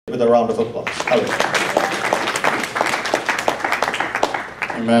with a round of applause. Hallelujah.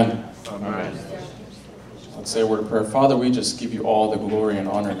 Amen. Amen. Let's say a word of prayer. Father, we just give you all the glory and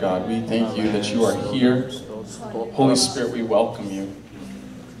honor, God. We thank you that you are here. Holy Spirit, we welcome you.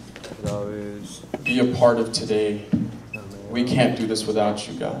 Be a part of today. We can't do this without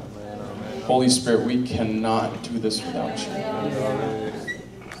you, God. Holy Spirit, we cannot do this without you.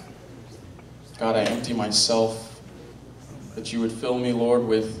 God, I empty myself, that you would fill me, Lord,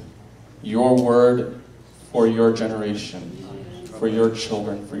 with your word for your generation, for your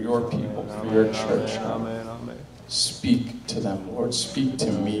children, for your people, for your church. Speak to them, Lord. Speak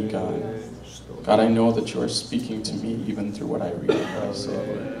to me, God. God, I know that you are speaking to me even through what I read and what I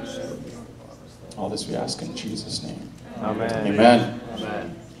say. All this we ask in Jesus' name. Amen. Amen.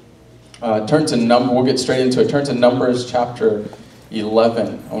 Amen. We'll get straight into it. Turn to Numbers chapter 11.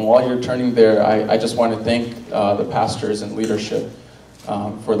 And while you're turning there, I just want to thank the pastors and leadership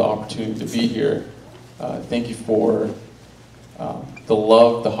for the opportunity to be here. Thank you for the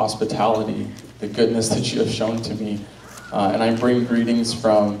love, the hospitality, the goodness that you have shown to me. And I bring greetings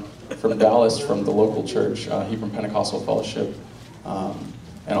from Dallas, from the local church, Hebrew Pentecostal Fellowship,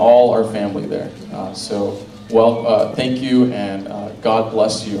 and all our family there. Thank you, and God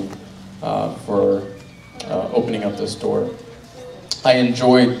bless you for opening up this door. I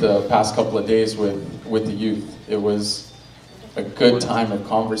enjoyed the past couple of days with the youth. It was a good time of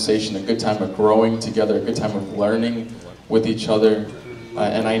conversation, a good time of growing together, a good time of learning with each other.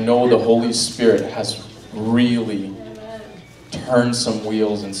 And I know the Holy Spirit has really turned some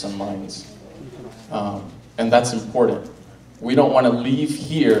wheels in some minds. And that's important. We don't want to leave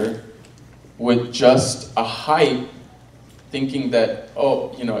here with just a hype, thinking that,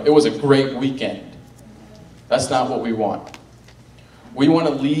 it was a great weekend. That's not what we want. We want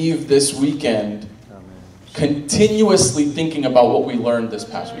to leave this weekend continuously thinking about what we learned this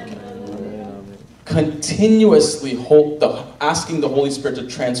past weekend. Continuously asking the Holy Spirit to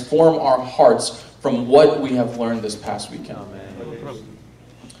transform our hearts from what we have learned this past weekend.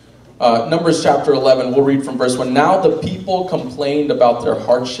 Numbers chapter 11, we'll read from verse 1. Now the people complained about their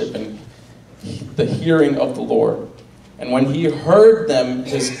hardship and the hearing of the Lord. And when he heard them,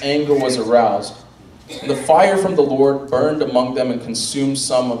 his anger was aroused. And the fire from the Lord burned among them and consumed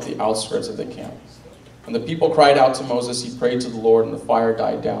some of the outskirts of the camp. When the people cried out to Moses, he prayed to the Lord, and the fire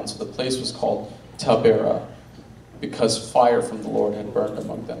died down. So the place was called Taberah, because fire from the Lord had burned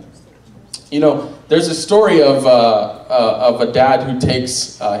among them. There's a story of a dad who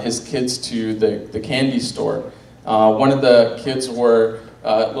takes his kids to the candy store. One of the kids were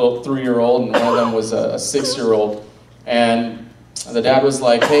a little 3-year-old, and one of them was a 6-year-old. And the dad was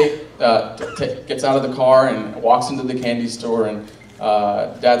like, hey, gets out of the car and walks into the candy store, and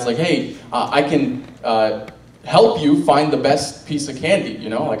dad's like, hey, I can help you find the best piece of candy,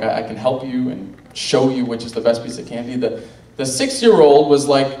 I can help you and show you which is the best piece of candy. The 6-year-old was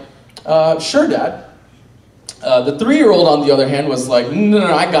like, sure, Dad. The 3-year-old, on the other hand, was like, no,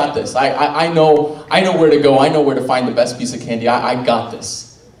 I got this. I know where to go. I know where to find the best piece of candy. I got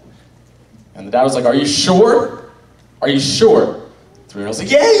this. And the dad was like, are you sure? Are you sure? The 3-year-old's like,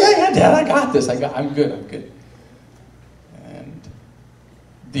 yeah, Dad, I got this. I'm good. And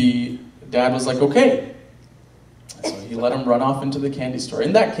the dad was like, okay. So he let him run off into the candy store.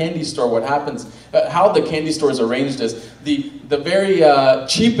 In that candy store, what happens, how the candy store is arranged is the very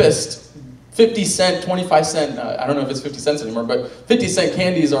cheapest 50 cent, 25 cent, I don't know if it's 50 cents anymore, but 50 cent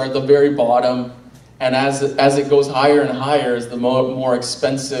candies are at the very bottom. And as it goes higher and higher, is the more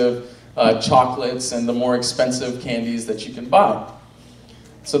expensive chocolates and the more expensive candies that you can buy.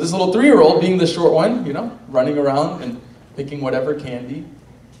 So this little 3-year-old, being the short one, running around and picking whatever candy.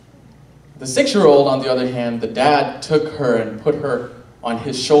 The 6-year-old, on the other hand, the dad took her and put her on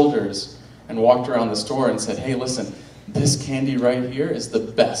his shoulders and walked around the store and said, hey, listen, this candy right here is the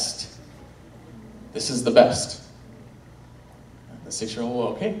best. This is the best. And the 6-year-old, well,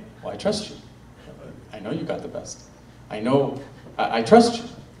 okay, I trust you. I know you got the best. I trust you.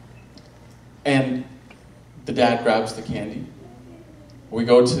 And the dad grabs the candy. They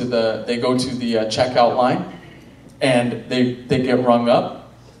go to the checkout line, and they get rung up.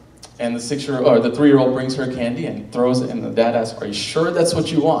 And the 3-year-old brings her candy and throws it, and the dad asks, are you sure that's what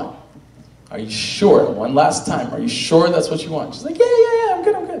you want? Are you sure? One last time, are you sure that's what you want? She's like, yeah, I'm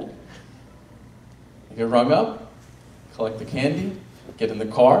good. They get rung up, collect the candy, get in the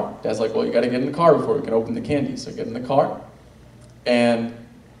car. Dad's like, well, you got to get in the car before we can open the candy. So get in the car. And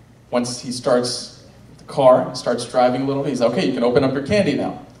once he starts the car, starts driving a little, he's like, okay, you can open up your candy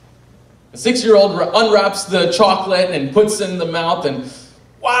now. The 6-year-old unwraps the chocolate and puts it in the mouth, and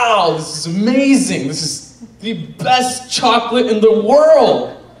wow, this is amazing. This is the best chocolate in the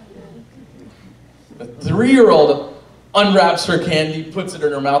world. 3-year-old unwraps her candy, puts it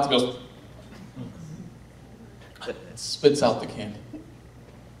in her mouth, and goes, spits out the candy.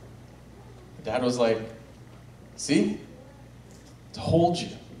 Dad was like, see? Told you.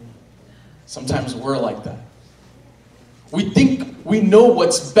 Sometimes we're like that. We think we know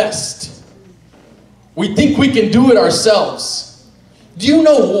what's best. We think we can do it ourselves. Do you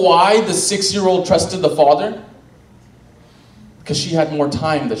know why the 6-year-old trusted the father? Because she had more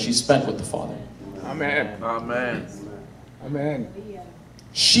time that she spent with the father. Amen. Amen. Amen.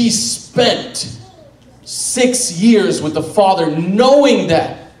 She spent 6 years with the father, knowing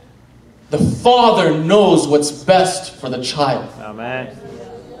that the father knows what's best for the child. Amen.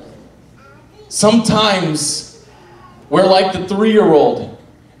 Sometimes we're like the 3-year-old.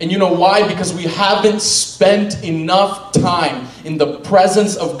 And you know why? Because we haven't spent enough time in the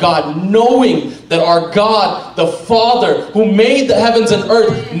presence of God, knowing that our God, the Father, who made the heavens and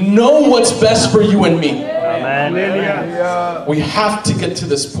earth, know what's best for you and me. Amen. We have to get to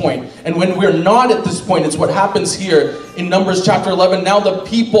this point. And when we're not at this point, it's what happens here in Numbers chapter 11. Now the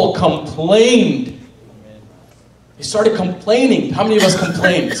people complained. They started complaining. How many of us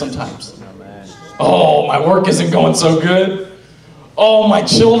complain sometimes? Oh, my work isn't going so good. Oh, my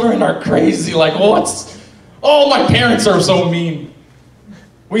children are crazy. Like, what's... Oh, my parents are so mean.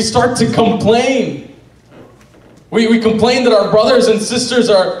 We start to complain. We complain that our brothers and sisters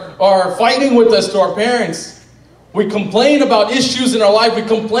are fighting with us to our parents. We complain about issues in our life. We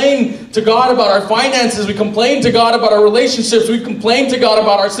complain to God about our finances. We complain to God about our relationships. We complain to God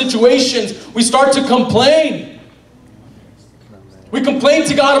about our situations. We start to complain. We complain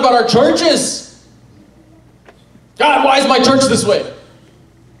to God about our churches. God, why is my church this way?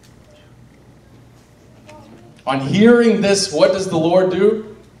 On hearing this, what does the Lord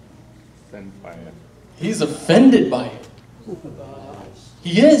do? Send fire. He's offended by it.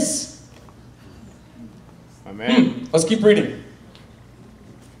 He is. Amen. Let's keep reading.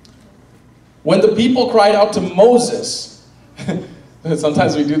 When the people cried out to Moses,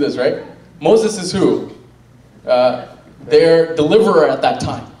 sometimes we do this, right? Moses is who? Their deliverer at that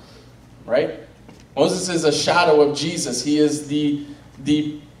time, right? Moses is a shadow of Jesus. He is the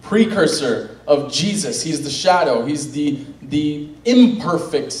precursor of Jesus. He's the shadow. He's the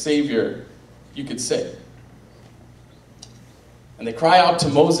imperfect Savior, you could say. And they cry out to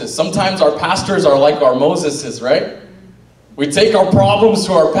Moses. Sometimes our pastors are like our Moseses, right? We take our problems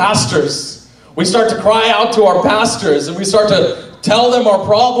to our pastors. We start to cry out to our pastors, and we start to tell them our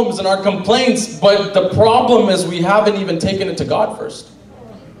problems and our complaints, but the problem is we haven't even taken it to God first.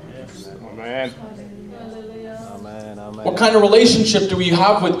 Amen. What kind of relationship do we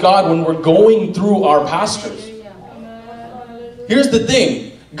have with God when we're going through our pastors? Here's the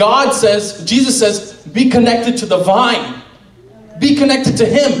thing. God says, Jesus says, be connected to the vine. Be connected to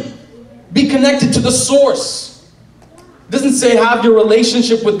Him. Be connected to the source. It doesn't say have your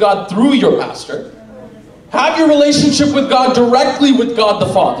relationship with God through your pastor. Have your relationship with God directly with God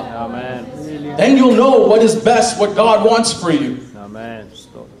the Father. Amen. Then you'll know what is best, what God wants for you. Amen.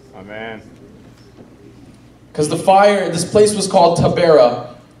 Amen. Because the fire, this place was called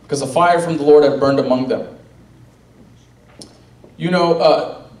Taberah, because the fire from the Lord had burned among them. You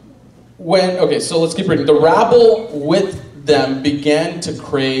know, so let's keep reading. The rabble with them began to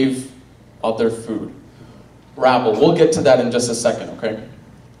crave other food. Rabble, we'll get to that in just a second, okay?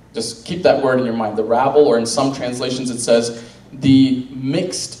 Just keep that word in your mind. The rabble, or in some translations it says, the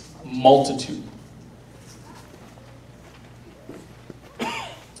mixed multitude,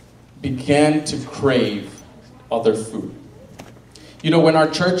 began to crave other food. You know, when our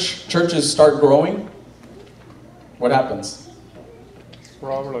churches start growing, what happens?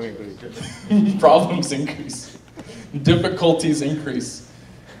 Problem increases. Problems increase. Difficulties increase.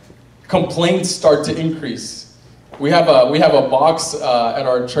 Complaints start to increase. We have a box at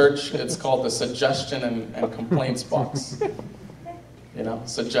our church. It's called the suggestion and complaints box. You know,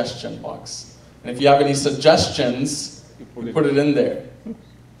 suggestion box. And if you have any suggestions, you put it in there,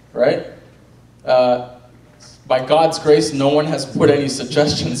 right? By God's grace, no one has put any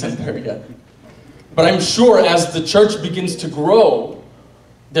suggestions in there yet. But I'm sure as the church begins to grow,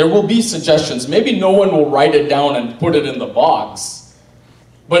 there will be suggestions. Maybe no one will write it down and put it in the box,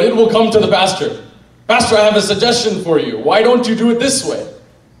 but it will come to the pastor. Pastor, I have a suggestion for you. Why don't you do it this way?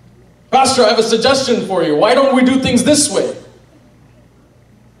 Pastor, I have a suggestion for you. Why don't we do things this way?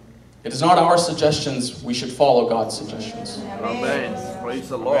 It is not our suggestions. We should follow God's suggestions. Amen. Praise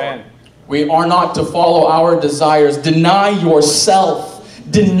the Lord. Amen. We are not to follow our desires. Deny yourself.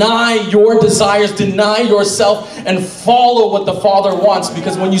 Deny your desires. Deny yourself and follow what the Father wants.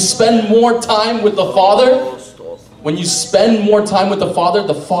 Because when you spend more time with the Father, When you spend more time with the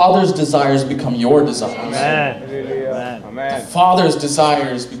Father's desires become your desires. Amen. Amen. The Amen. Father's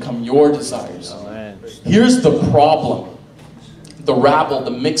desires become your desires. Amen. Here's the problem. The rabble,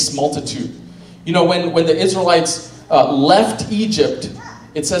 the mixed multitude. You know, when the Israelites left Egypt,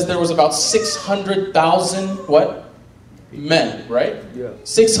 it says there was about 600,000, what? Men, right? Yeah.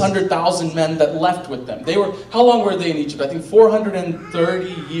 600,000 men that left with them. They were, how long were they in Egypt? I think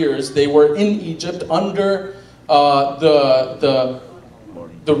 430 years they were in Egypt under the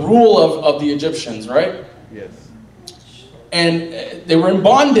rule of the Egyptians, right? Yes. And they were in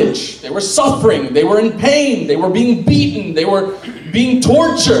bondage. They were suffering. They were in pain. They were being beaten. They were being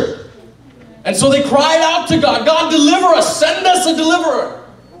tortured. And so they cried out to God, God, deliver us. Send us a deliverer.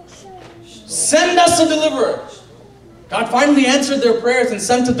 Send us a deliverer. God finally answered their prayers and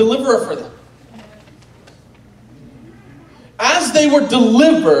sent a deliverer for them. As they were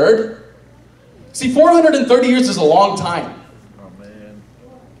delivered, see, 430 years is a long time.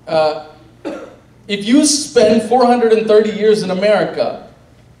 If you spend 430 years in America,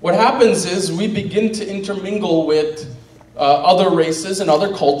 what happens is we begin to intermingle with other races and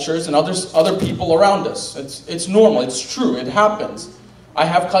other cultures and other people around us. It's normal. It's true. It happens. I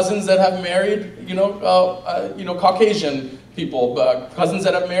have cousins that have married, Caucasian people, cousins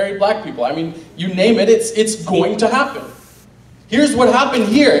that have married black people. I mean, you name it, it's going to happen. Here's what happened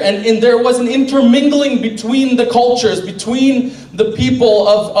here, and there was an intermingling between the cultures, between the people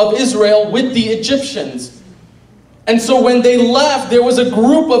of Israel with the Egyptians. And so when they left, there was a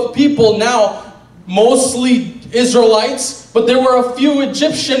group of people now, mostly Israelites, but there were a few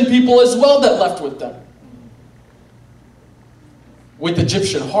Egyptian people as well that left with them. With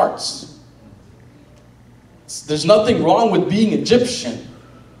Egyptian hearts. There's nothing wrong with being Egyptian,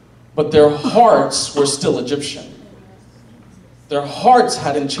 but their hearts were still Egyptian. Their hearts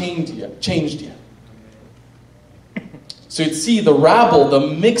hadn't changed yet. So you'd see the rabble, the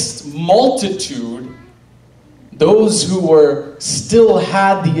mixed multitude, those who still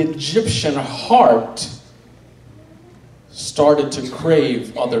had the Egyptian heart, started to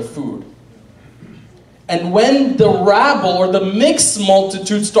crave other food. And when the rabble or the mixed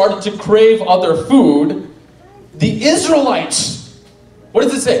multitude started to crave other food, the Israelites, what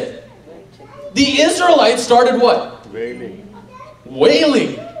does it say? The Israelites started what? Wailing.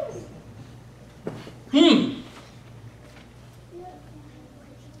 Wailing.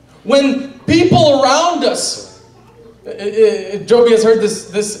 When people around us, Joby has heard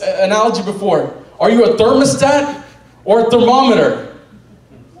this analogy before. Are you a thermostat or a thermometer?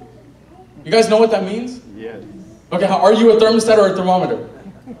 You guys know what that means? Yes. Okay, are you a thermostat or a thermometer?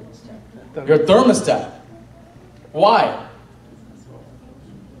 You're a thermostat. Why?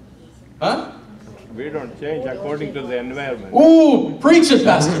 Huh? We don't change according to the environment. Ooh, preach it,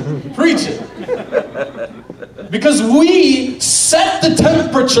 Pastor. Preach it. Because we set the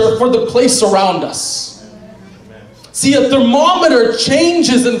temperature for the place around us. See, a thermometer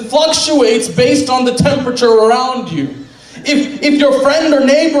changes and fluctuates based on the temperature around you. If your friend or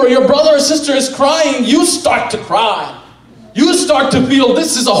neighbor or your brother or sister is crying, you start to cry. You start to feel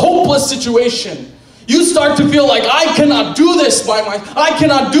this is a hopeless situation. You start to feel like I cannot do this I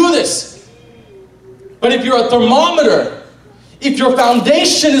cannot do this. But if you're a thermometer, if your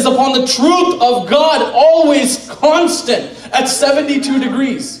foundation is upon the truth of God, always constant at 72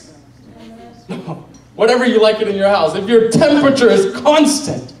 degrees, whatever you like it in your house, if your temperature is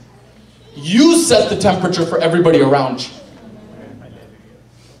constant, you set the temperature for everybody around you.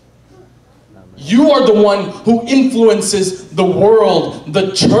 You are the one who influences the world,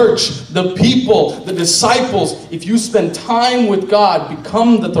 the church, the people, the disciples. If you spend time with God,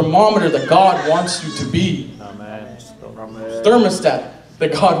 become the thermometer that God wants you to be. Amen. Thermostat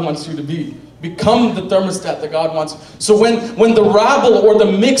that God wants you to be. Become the thermostat that God wants. So when the rabble or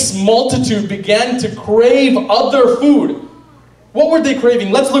the mixed multitude began to crave other food, what were they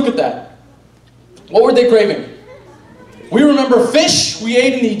craving? Let's look at that. What were they craving? We remember fish we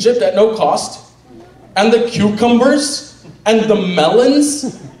ate in Egypt at no cost. And the cucumbers, and the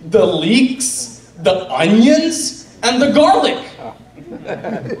melons, the leeks, the onions, and the garlic.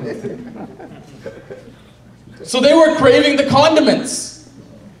 So they were craving the condiments.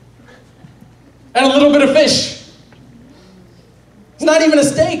 And a little bit of fish. It's not even a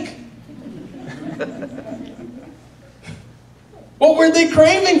steak. What were they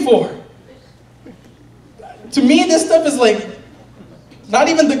craving for? To me, this stuff is like, not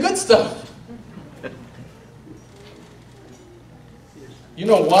even the good stuff. You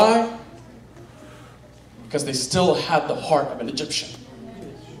know why? Because they still had the heart of an Egyptian.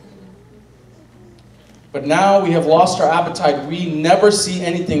 But now we have lost our appetite. We never see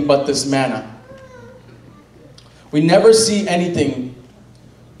anything but this manna. we never see anything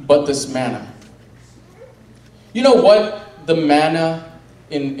but this manna. You know what the manna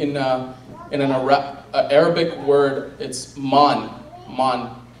in an Arabic word, it's man.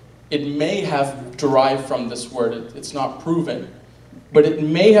 It may have derived from this word. It's not proven, but it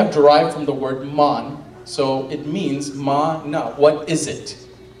may have derived from the word man. So it means manna. What is it?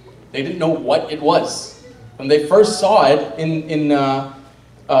 They didn't know what it was. When they first saw it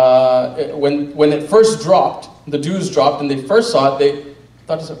when it first dropped, the dews dropped, and they first saw it, they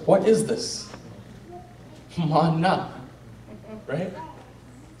thought, what is this? Manna, right?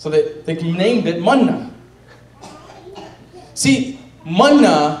 So they named it manna. See,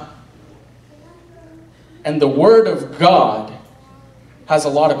 manna and the Word of God has a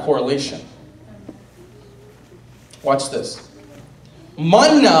lot of correlation. Watch this.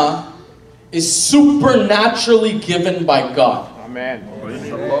 Manna is supernaturally given by God. Amen. Praise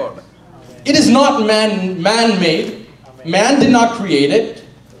the Lord. It is not man-made. Man did not create it.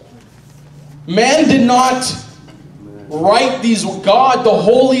 Man did not write these. God, the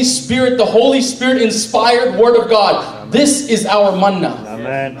Holy Spirit inspired Word of God. This is our manna.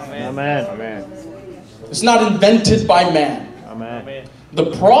 Amen. Amen. Amen. It's not invented by man. Amen.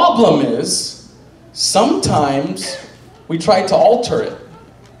 The problem is, sometimes we try to alter it.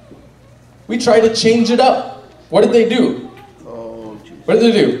 We try to change it up. What did they do? What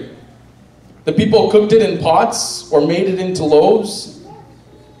did they do? The people cooked it in pots or made it into loaves,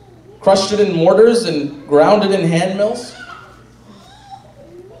 crushed it in mortars and ground it in hand mills.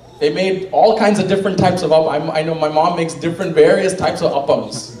 They made all kinds of different types of I know my mom makes various types of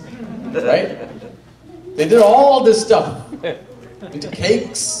appams, right? They did all this stuff into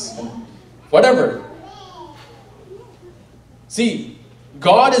cakes, whatever. See,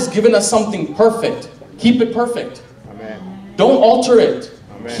 God has given us something perfect. Keep it perfect. Amen. Don't alter it.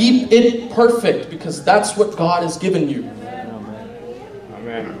 Amen. Keep it perfect, because that's what God has given you.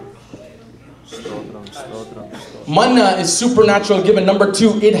 Amen. Manna is supernatural given. Number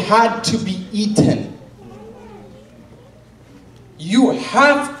 2, it had to be eaten. You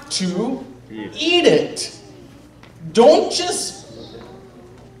have to eat it. Don't just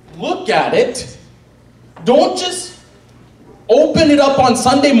look at it. Don't just open it up on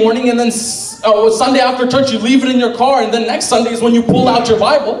Sunday morning and then Sunday after church you leave it in your car, and then next Sunday is when you pull out your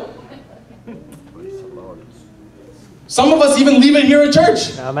Bible. Some of us even leave it here at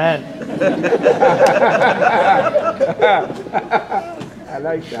church. Amen. I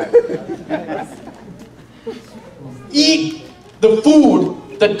like that. Eat the food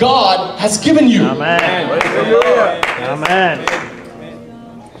that God has given you. Amen. Amen.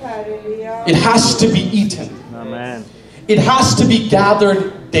 It has to be eaten. Amen. It has to be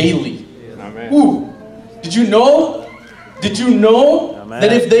gathered daily. Amen. Ooh, did you know Amen.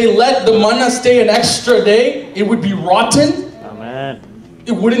 that if they let the manna stay an extra day, it would be rotten? Amen.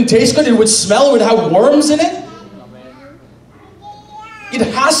 It wouldn't taste good. It would smell. It would have worms in it. It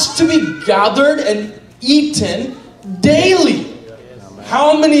has to be gathered and eaten daily.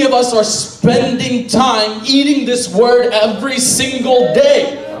 How many of us are spending time eating this word every single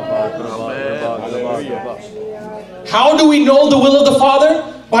day? How do we know the will of the Father?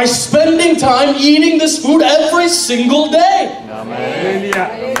 By spending time eating this food every single day.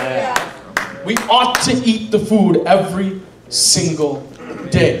 Amen. We ought to eat the food every single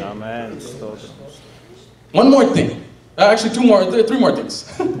day. Amen. One more thing. Actually, three more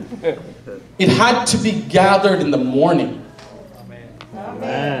things. It had to be gathered in the morning.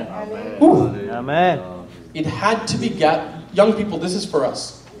 Amen. Ooh. Amen. It had to be gathered. Young people, this is for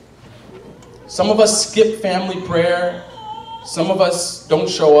us. Some of us skip family prayer. Some of us don't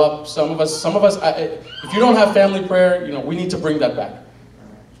show up. Some of us, if you don't have family prayer, we need to bring that back.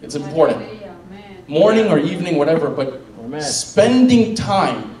 It's important. Morning or evening, whatever, but spending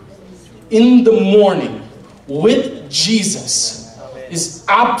time in the morning with Jesus is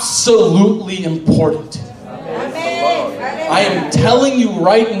absolutely important. I am telling you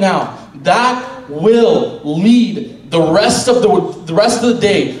right now, that will lead the rest of the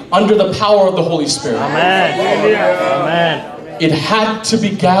day under the power of the Holy Spirit. Amen. Amen. It had to be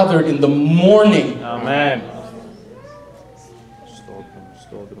gathered in the morning. Amen.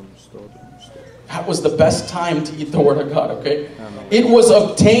 That was the best time to eat the Word of God, okay? It was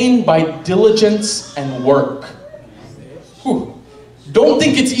obtained by diligence and work. Whew. Don't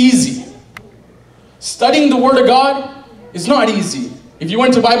think it's easy. Studying the Word of God is not easy. If you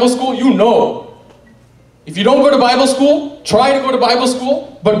went to Bible school, you know. If you don't go to Bible school, try to go to Bible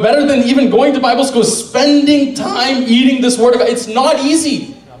school. But better than even going to Bible school is spending time eating this Word of God. It's not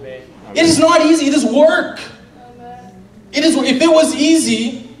easy. It is not easy. It is work. It is. If it was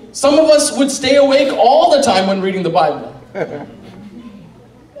easy, Some of us would stay awake all the time when reading the Bible.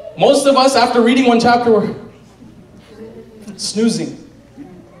 Most of us, after reading one chapter, were snoozing.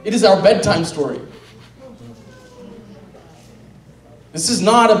 It is our bedtime story. This is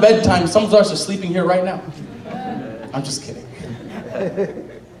not a bedtime. Some of us are sleeping here right now. I'm just kidding.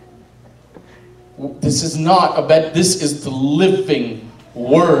 This is not a bed. This is the living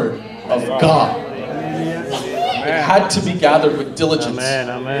Word of God. It had to be gathered with diligence. Amen.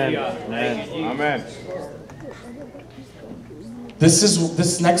 Amen. Amen. Amen.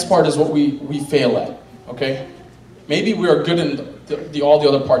 This next part is what we fail at. Okay? Maybe we are good in all the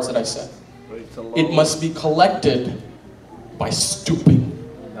other parts that I said. It must be collected by stooping.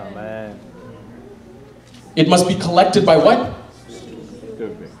 Amen. It must be collected by what?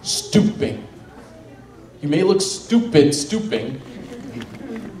 Stooping. Stooping. You may look stupid stooping,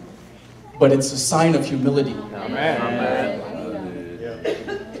 but it's a sign of humility. Amen. Amen.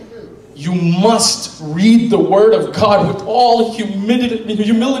 You must read the Word of God with all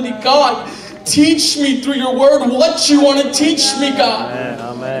humility. God, teach me through your Word what you want to teach me, God.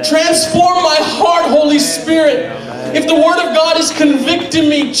 Amen. Transform my heart, Holy Spirit. If the Word of God is convicting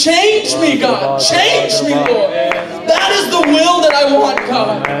me, change me, God. Change me, Lord. That is the will that I want,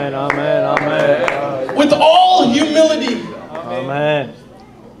 God. Amen. Amen. Amen. With all humility. Amen.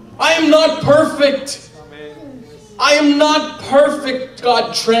 I am not perfect. I am not perfect.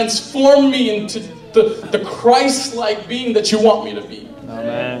 God, transform me into the Christ-like being that you want me to be.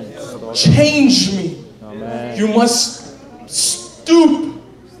 Amen. Change me. Amen. You must stoop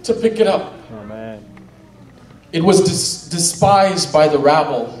to pick it up. Amen. It was despised by the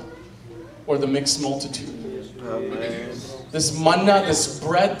rabble or the mixed multitude. This manna, this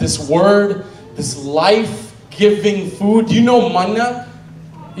bread, this word, this life-giving food. You know manna?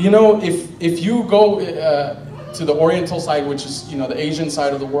 You know, if you go to the Oriental side, which is, you know, the Asian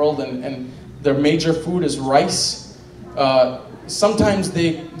side of the world, and their major food is rice, sometimes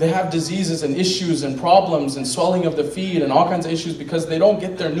they have diseases and issues and problems and swelling of the feet and all kinds of issues because they don't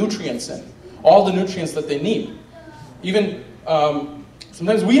get their nutrients in. All the nutrients that they need. Even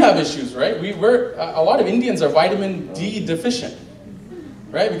sometimes we have issues, right? A lot of Indians are vitamin D deficient,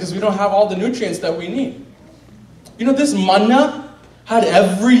 right? Because we don't have all the nutrients that we need. You know, this manna had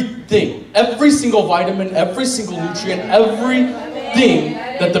everything, every single vitamin, every single nutrient, everything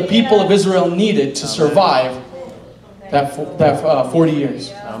that the people of Israel needed to survive that 40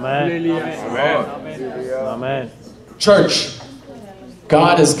 years. Amen. Amen. Amen. Church,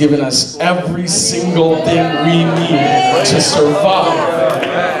 God has given us every single thing we need to survive.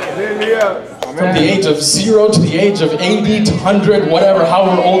 From the age of 0 to the age of 80 to 100, whatever,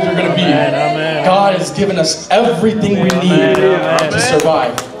 however old you're going to be. Amen. God has given us everything we need to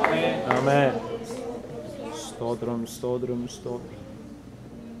survive. Amen. Stodrum, stodrum, stodrum.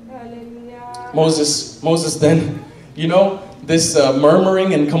 Moses then, you know, this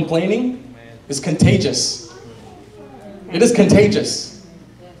murmuring and complaining is contagious. It is contagious.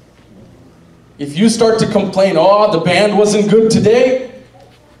 If you start to complain, oh, the band wasn't good today,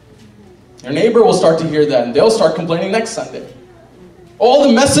 your neighbor will start to hear that and they'll start complaining next Sunday. Oh,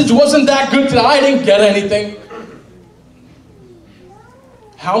 the message wasn't that good today, I didn't get anything.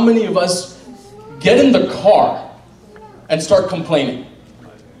 How many of us get in the car and start complaining?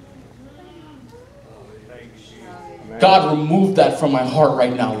 God, remove that from my heart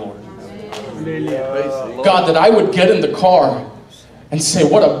right now, Lord. God, that I would get in the car and say,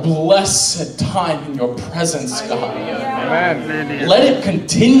 what a blessed time in your presence, God. Amen. Let it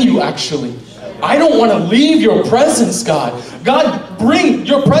continue, actually. I don't want to leave your presence, God. God, bring,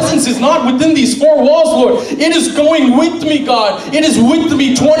 your presence is not within these four walls, Lord. It is going with me, God. It is with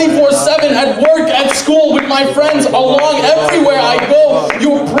me 24/7 at work, at school, with my friends, along everywhere I go.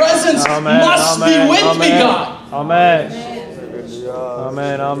 Your presence must be with me, God. Amen.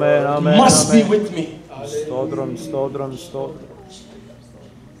 Amen. Amen. Amen. Must be with me. Stodrum, stodrum, stodrum.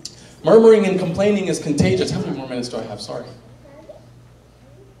 Murmuring and complaining is contagious. How many more minutes do I have? Sorry.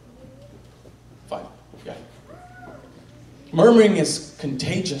 5. Yeah. Murmuring is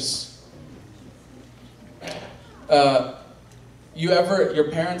contagious.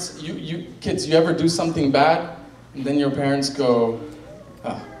 Your parents, kids, you ever do something bad, and then your parents go,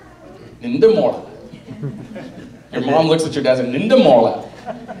 Nindamola. Your mom looks at your dad and says, Nindamola.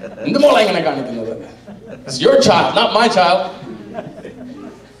 Nindamola. It's your child, not my child.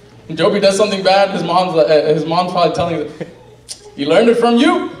 And Joby does something bad, his mom's probably telling him, he learned it from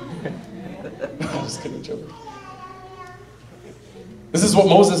you? I'm just kidding, Joby. This is what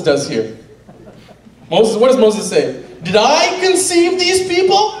Moses does here. What does Moses say? Did I conceive these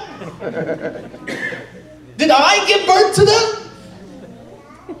people? Did I give birth to them?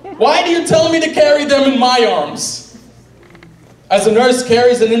 Why do you tell me to carry them in my arms? As a nurse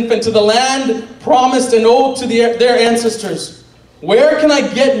carries an infant to the land promised and owed to their ancestors, where can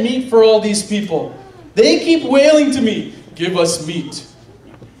I get meat for all these people? They keep wailing to me, give us meat.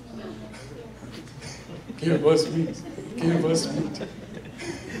 Give us meat. Give us meat.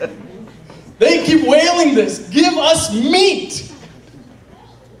 They keep wailing this, give us meat.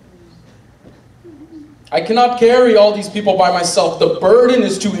 I cannot carry all these people by myself. The burden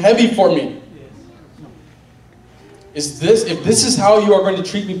is too heavy for me. If this is how you are going to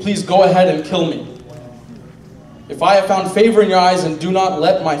treat me, please go ahead and kill me. If I have found favor in your eyes, and do not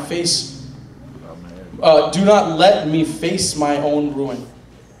let me face my own ruin.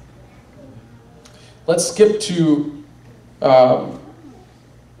 Let's skip to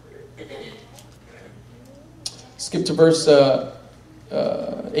verse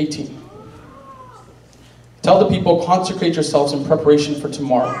 18. Tell the people, consecrate yourselves in preparation for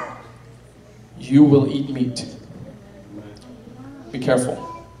tomorrow. You will eat meat. Be careful.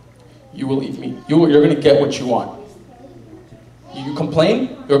 You will eat meat. You're going to get what you want. You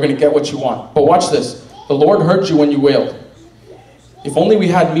complain, you're going to get what you want. But watch this. The Lord heard you when you wailed. If only we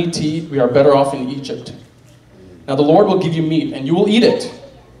had meat to eat, we are better off in Egypt. Now the Lord will give you meat, and you will eat it.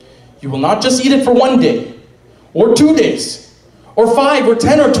 You will not just eat it for 1 day, or 2 days, or 5, or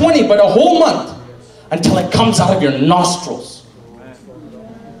 10, or 20, but a whole month, until it comes out of your nostrils.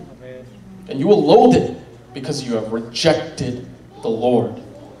 And you will loathe it, because you have rejected the Lord,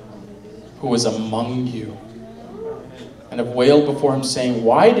 who is among you, and have wailed before him, saying,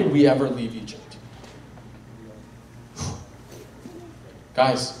 why did we ever leave Egypt?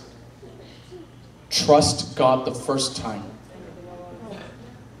 Guys, trust God the first time.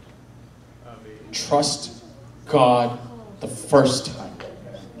 Trust God the first time.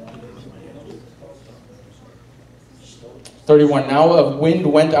 31. Now a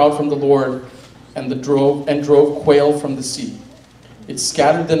wind went out from the Lord and drove quail from the sea. It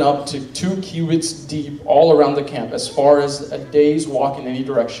scattered them up to 2 cubits deep all around the camp, as far as a day's walk in any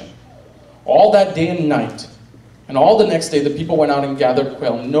direction. All that day and night, and all the next day, the people went out and gathered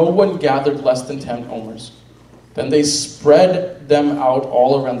quail. No one gathered less than 10 omers. Then they spread them out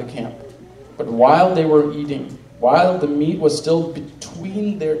all around the camp. But while they were eating, while the meat was still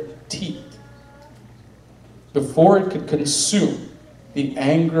between their teeth, before it could consume, the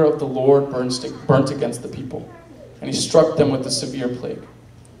anger of the Lord burnt against the people, and he struck them with a severe plague.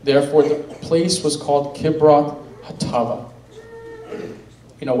 Therefore, the place was called Kibroth Hattava.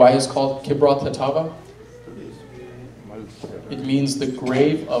 You know why it's called Kibroth Hattava? It means the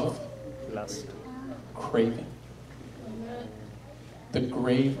grave of lust, craving. The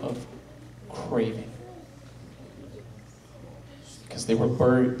grave of craving. Because they were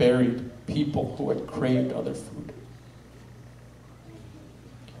buried people who had craved other food.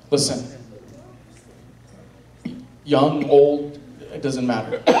 Listen, young, old, it doesn't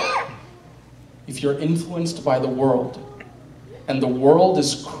matter. If you're influenced by the world, and the world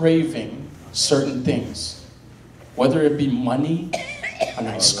is craving certain things, whether it be money, a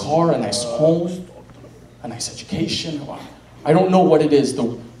nice car, a nice home, a nice education, I don't know what it is.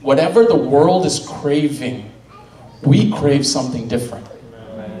 Whatever the world is craving, we crave something different.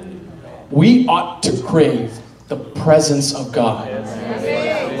 We ought to crave the presence of God.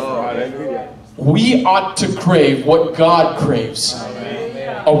 We ought to crave what God craves.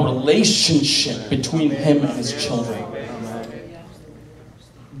 A relationship between him and his children.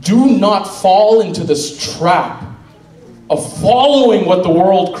 Do not fall into this trap of following what the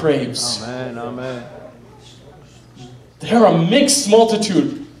world craves. Amen. They're a mixed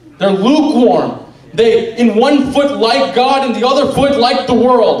multitude. They're lukewarm. They in one foot like God and the other foot like the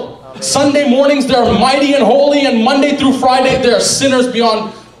world. Sunday mornings they're mighty and holy, and Monday through Friday they're sinners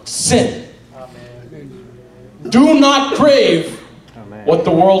beyond sin. Do not crave what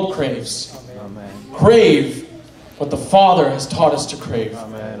the world craves. Crave what the Father has taught us to crave.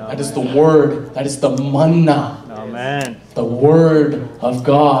 That is the Word. That is the Manna. The Word of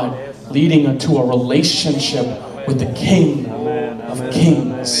God, leading unto a relationship with the King of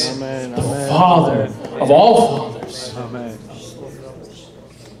Kings, the Father of all fathers.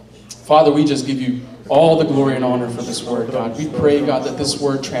 Father, we just give you all the glory and honor for this word, God. We pray, God, that this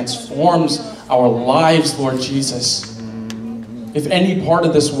word transforms our lives, Lord Jesus. If any part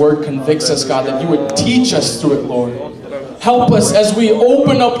of this word convicts us, God, that you would teach us through it, Lord. Help us as we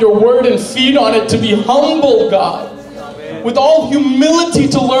open up your word and feed on it to be humble, God, with all humility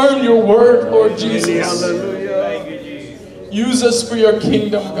to learn your word, Lord Jesus. Use us for your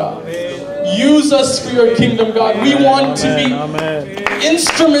kingdom, God. Use us for your kingdom, God. We want to be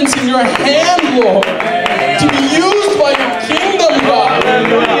instruments in your hand, Lord, to be used by your kingdom,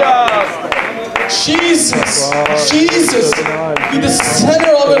 God. Jesus, Jesus, be the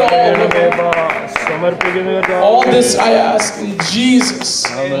center of it all, Lord. All this I ask in Jesus'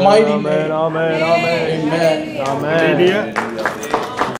 mighty name. Amen. Amen. Amen. Amen.